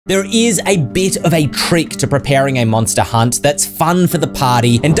There is a bit of a trick to preparing a monster hunt that's fun for the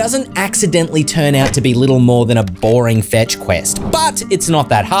party and doesn't accidentally turn out to be little more than a boring fetch quest. But it's not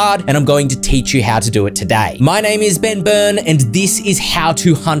that hard, and I'm going to teach you how to do it today. My name is Ben Byrne, and this is how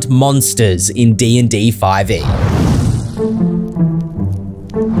to hunt monsters in D&D 5e.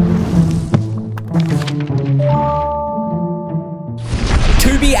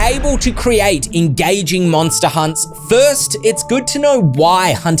 To be able to create engaging monster hunts, first, it's good to know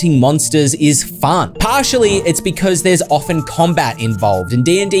why hunting monsters is fun. Partially, it's because there's often combat involved, and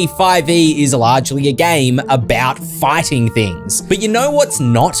D&D 5e is largely a game about fighting things. But you know what's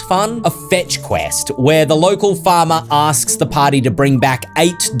not fun? A fetch quest, where the local farmer asks the party to bring back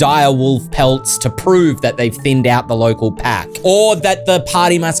 8 dire wolf pelts to prove that they've thinned out the local pack, or that the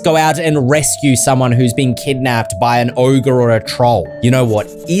party must go out and rescue someone who's been kidnapped by an ogre or a troll. You know what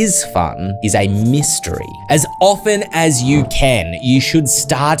is fun is a mystery. As often as you can, you should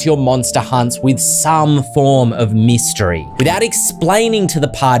start your monster hunts with some form of mystery, without explaining to the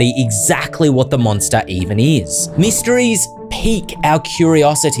party exactly what the monster even is. Mysteries pique our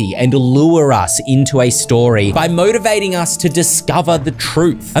curiosity and lure us into a story by motivating us to discover the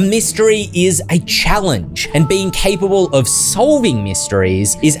truth. A mystery is a challenge, and being capable of solving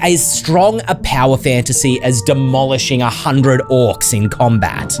mysteries is as strong a power fantasy as demolishing 100 orcs in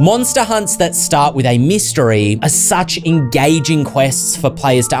combat. Monster hunts that start with a mystery are such engaging quests for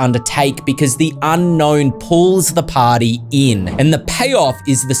players to undertake because the unknown pulls the party in, and the payoff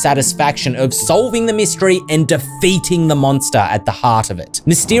is the satisfaction of solving the mystery and defeating the monster at the heart of it.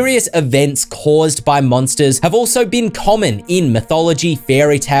 Mysterious events caused by monsters have also been common in mythology,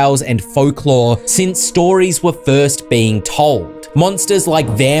 fairy tales, and folklore since stories were first being told. Monsters like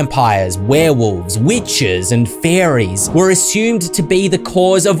vampires, werewolves, witches, and fairies were assumed to be the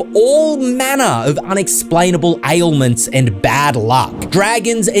cause of all manner of unexplainable ailments and bad luck.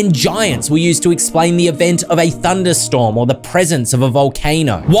 Dragons and giants were used to explain the event of a thunderstorm or the presence of a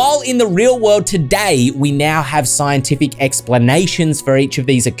volcano. While in the real world today, we now have scientific explanations for each of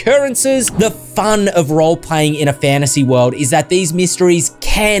these occurrences, the fun of role-playing in a fantasy world is that these mysteries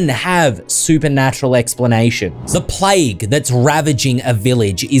can have supernatural explanations. The plague that's ravaging a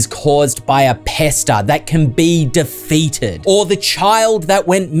village is caused by a pester that can be defeated, or the child that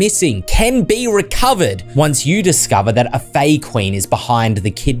went missing can be recovered once you discover that a Fae Queen is behind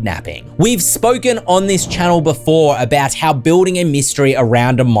the kidnapping. We've spoken on this channel before about how building a mystery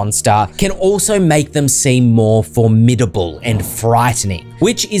around a monster can also make them seem more formidable and frightening,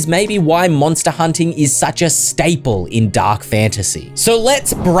 which is maybe why monster hunting is such a staple in dark fantasy. So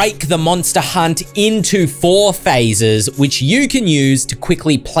let's break the monster hunt into 4 phases, which you can use to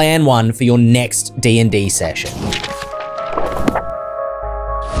quickly plan one for your next D&D session.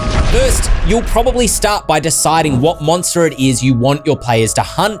 First, you'll probably start by deciding what monster it is you want your players to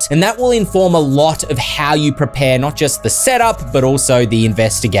hunt, and that will inform a lot of how you prepare not just the setup, but also the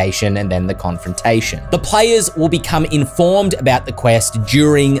investigation and then the confrontation. The players will become informed about the quest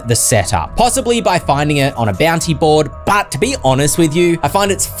during the setup, possibly by finding it on a bounty board, but to be honest with you, I find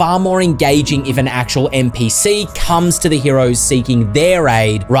it's far more engaging if an actual NPC comes to the heroes seeking their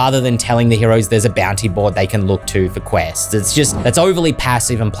aid, rather than telling the heroes there's a bounty board they can look to for quests. That's overly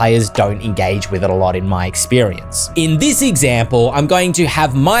passive, and players don't engage with it a lot in my experience. In this example, I'm going to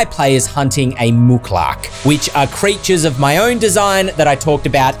have my players hunting a muklak, which are creatures of my own design that I talked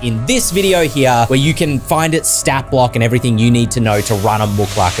about in this video here, where you can find its stat block and everything you need to know to run a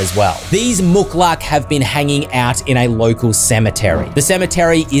muklak as well. These muklak have been hanging out in a local cemetery. The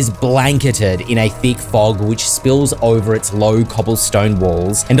cemetery is blanketed in a thick fog which spills over its low cobblestone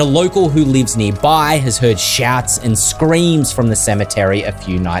walls, and a local who lives nearby has heard shouts and screams from the cemetery a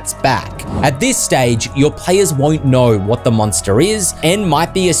few nights back. At this stage, your players won't know what the monster is and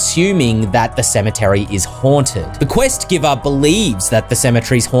might be assuming that the cemetery is haunted. The quest giver believes that the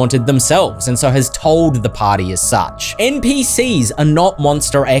cemetery's haunted themselves, and so has told the party as such. NPCs are not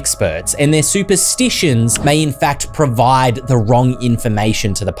monster experts, and their superstitions may in fact provide the wrong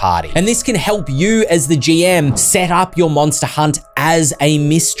information to the party. And this can help you as the GM set up your monster hunt as a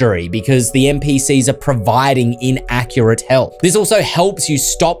mystery, because the NPCs are providing inaccurate help. This also helps you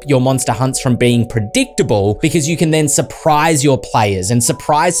stop your monster hunts from being predictable, because you can then surprise your players, and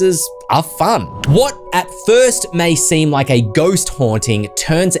surprises are fun. What at first may seem like a ghost haunting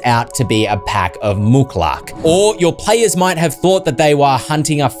turns out to be a pack of muklak. Or your players might have thought that they were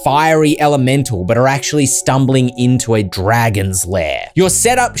hunting a fiery elemental, but are actually stumbling into a dragon's lair. Your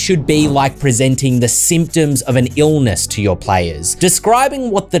setup should be like presenting the symptoms of an illness to your players,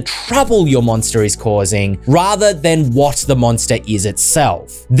 describing what the trouble your monster is causing rather than what the monster is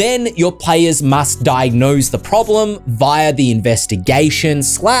itself. Then your players must diagnose the problem via the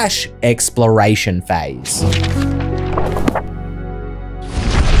investigation/exploration phase.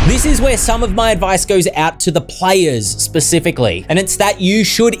 This is where some of my advice goes out to the players specifically, and it's that you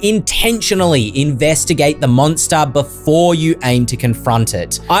should intentionally investigate the monster before you aim to confront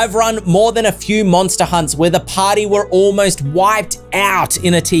it. I've run more than a few monster hunts where the party were almost wiped out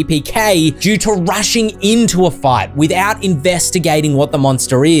in a TPK due to rushing into a fight without investigating what the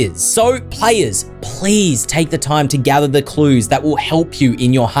monster is. So players, please take the time to gather the clues that will help you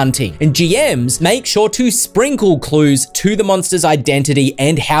in your hunting. And GMs, make sure to sprinkle clues to the monster's identity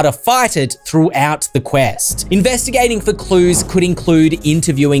and how to fight it throughout the quest. Investigating for clues could include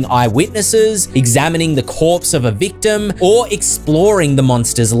interviewing eyewitnesses, examining the corpse of a victim, or exploring the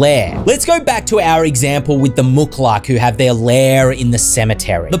monster's lair. Let's go back to our example with the muklak who have their lair in the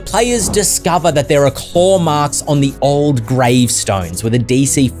cemetery. The players discover that there are claw marks on the old gravestones with a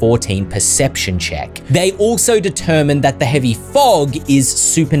DC 14 perception check. They also determine that the heavy fog is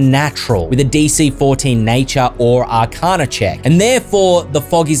supernatural with a DC 14 nature or arcana check, and therefore the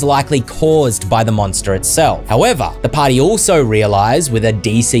fog is likely caused by the monster itself. However, the party also realize with a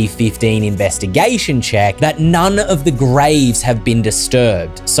DC 15 investigation check that none of the graves have been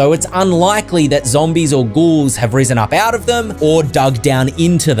disturbed, so it's unlikely that zombies or ghouls have risen up out of them or dug down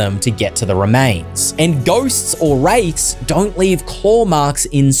into them to get to the remains. And ghosts or wraiths don't leave claw marks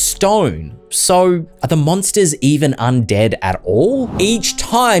in stone. So are the monsters even undead at all? Each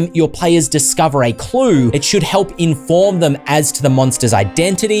time your players discover a clue, it should help inform them as to the monster's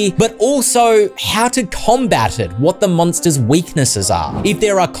identity, but also how to combat it, what the monster's weaknesses are. If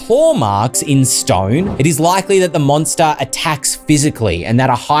there are claw marks in stone, it is likely that the monster attacks physically and that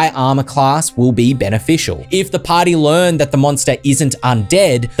a high armor class will be beneficial. If the party learn that the monster isn't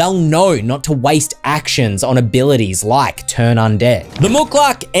undead, they'll know not to waste actions on abilities like turn undead. The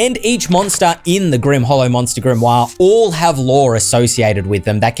muklak and each monster in the Grim Hollow Monster Grimoire all have lore associated with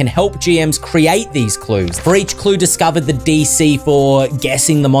them that can help GMs create these clues. For each clue discovered, the DC for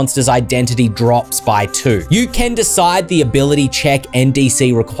guessing the monster's identity drops by 2. You can decide the ability check and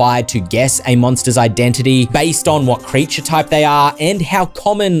DC required to guess a monster's identity based on what creature type they are and how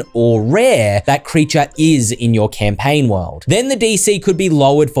common or rare that creature is in your campaign world. Then the DC could be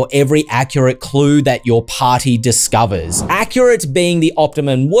lowered for every accurate clue that your party discovers. Accurate being the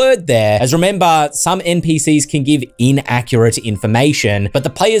optimum word there, as remember, some NPCs can give inaccurate information, but the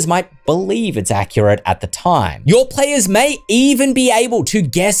players might believe it's accurate at the time. Your players may even be able to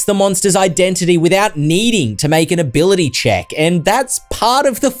guess the monster's identity without needing to make an ability check, and that's part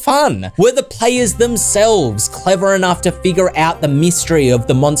of the fun. Were the players themselves clever enough to figure out the mystery of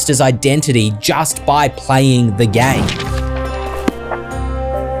the monster's identity just by playing the game?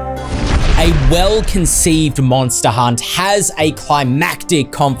 A well-conceived monster hunt has a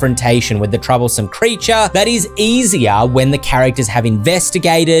climactic confrontation with the troublesome creature that is easier when the characters have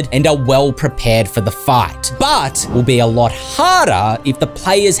investigated and are well prepared for the fight, but will be a lot harder if the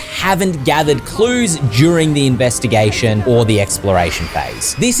players haven't gathered clues during the investigation or the exploration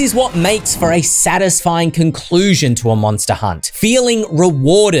phase. This is what makes for a satisfying conclusion to a monster hunt, feeling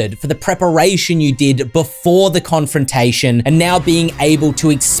rewarded for the preparation you did before the confrontation and now being able to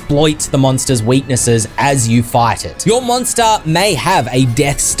exploit the monster's weaknesses as you fight it. Your monster may have a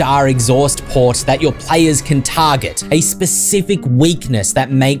Death Star exhaust port that your players can target, a specific weakness that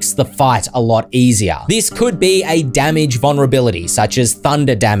makes the fight a lot easier. This could be a damage vulnerability, such as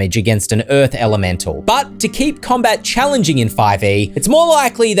thunder damage against an earth elemental. But to keep combat challenging in 5e, it's more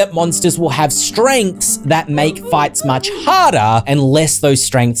likely that monsters will have strengths that make fights much harder unless those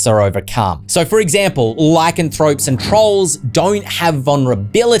strengths are overcome. So for example, lycanthropes and trolls don't have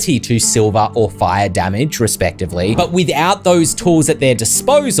vulnerability to silver or fire damage, respectively, but without those tools at their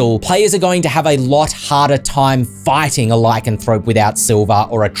disposal, players are going to have a lot harder time fighting a lycanthrope without silver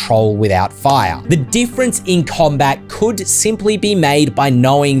or a troll without fire. The difference in combat could simply be made by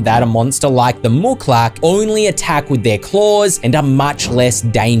knowing that a monster like the muklak only attack with their claws and are much less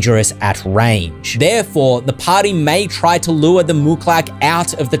dangerous at range. Therefore, the party may try to lure the muklak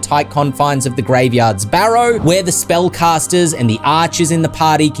out of the tight confines of the graveyard's barrow, where the spellcasters and the archers in the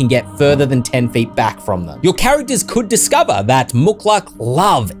party can get further further than 10 feet back from them. Your characters could discover that mukluk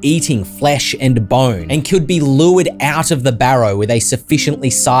love eating flesh and bone and could be lured out of the barrow with a sufficiently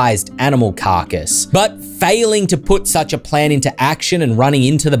sized animal carcass. But failing to put such a plan into action and running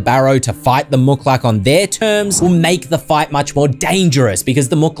into the barrow to fight the mukluk on their terms will make the fight much more dangerous because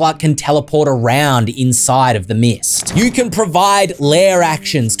the mukluk can teleport around inside of the mist. You can provide lair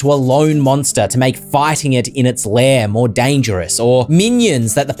actions to a lone monster to make fighting it in its lair more dangerous, or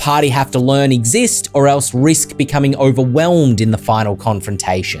minions that the party have to learn exist or else risk becoming overwhelmed in the final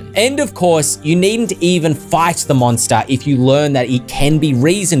confrontation. And of course, you needn't even fight the monster if you learn that it can be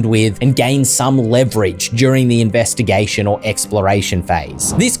reasoned with and gain some leverage during the investigation or exploration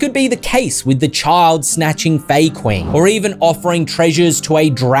phase. This could be the case with the child snatching Fey Queen, or even offering treasures to a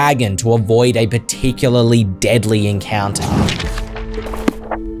dragon to avoid a particularly deadly encounter.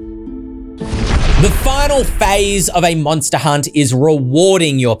 The final phase of a monster hunt is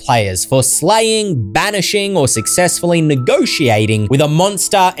rewarding your players for slaying, banishing, or successfully negotiating with a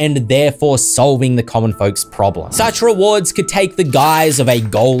monster and therefore solving the common folks' problem. Such rewards could take the guise of a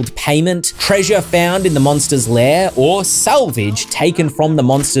gold payment, treasure found in the monster's lair, or salvage taken from the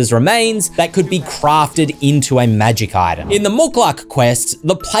monster's remains that could be crafted into a magic item. In the mukluk quest,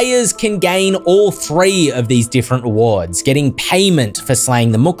 the players can gain all three of these different rewards, getting payment for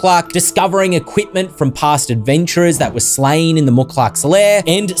slaying the mukluk, discovering equipment from past adventurers that were slain in the mukluk's lair,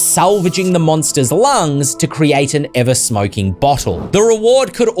 and salvaging the monster's lungs to create an ever-smoking bottle. The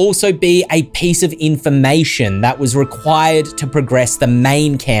reward could also be a piece of information that was required to progress the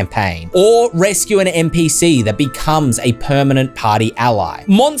main campaign, or rescue an NPC that becomes a permanent party ally.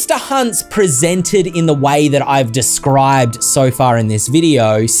 Monster hunts presented in the way that I've described so far in this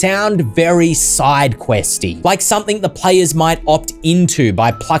video sound very side questy, like something the players might opt into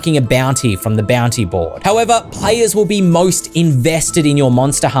by plucking a bounty from the bounty board. However, players will be most invested in your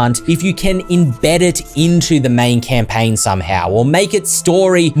monster hunt if you can embed it into the main campaign somehow, or make its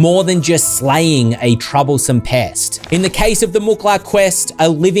story more than just slaying a troublesome pest. In the case of the mukluk quest, a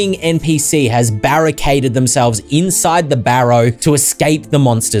living NPC has barricaded themselves inside the barrow to escape the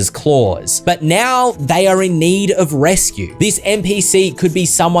monster's claws, but now they are in need of rescue. This NPC could be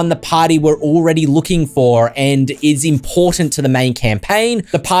someone the party were already looking for and is important to the main campaign,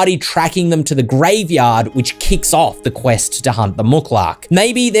 the party tracking them to the graveyard, which kicks off the quest to hunt the mukluk.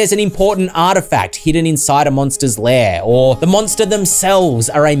 Maybe there's an important artifact hidden inside a monster's lair, or the monster themselves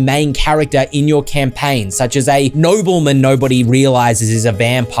are a main character in your campaign, such as a nobleman nobody realizes is a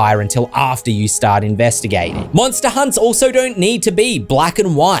vampire until after you start investigating. Monster hunts also don't need to be black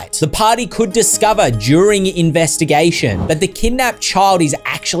and white. The party could discover during investigation that the kidnapped child is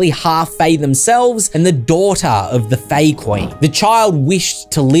actually half Fey themselves and the daughter of the Fey Queen. The child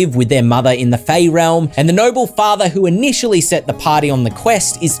wished to live with their mother in the Fey realm, and the noble father who initially set the party on the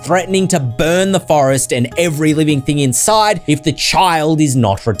quest is threatening to burn the forest and every living thing inside if the child is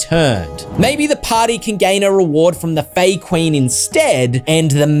not returned. Maybe the party can gain a reward from the Fey Queen instead,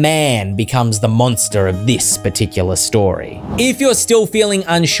 and the man becomes the monster of this particular story. If you're still feeling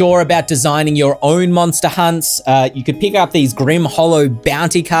unsure about designing your own monster hunts, you could pick up these Grim Hollow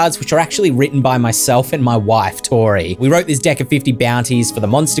bounty cards, which are actually written by myself and my wife, Tori. We wrote this deck of 50 bounties for the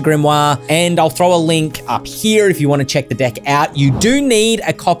Monster Grimoire, and I'll throw a link up here if you want to check the deck out. You do need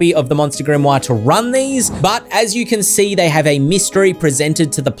a copy of the Monster Grimoire to run these, but as you can see, they have a mystery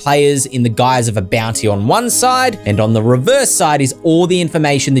presented to the players in the guise of a bounty on one side, and on the reverse side is all the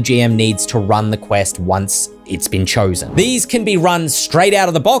information the GM needs to run the quest once it's been chosen. These can be run straight out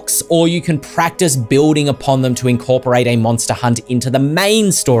of the box, or you can practice building upon them to incorporate a monster hunt into the main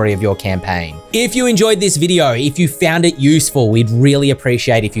story of your campaign. If you enjoyed this video, if you found it useful, we'd really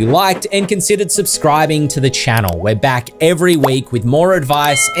appreciate if you liked and considered subscribing to the channel. We're back every week with more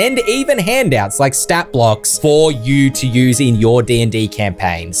advice and even handouts like stat blocks for you to use in your D&D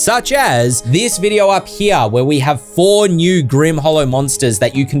campaign, such as this video up here where we have 4 new Grim Hollow monsters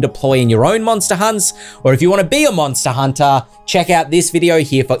that you can deploy in your own monster hunts, or if you want to be a monster hunter, check out this video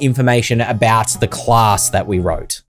here for information about the class that we wrote.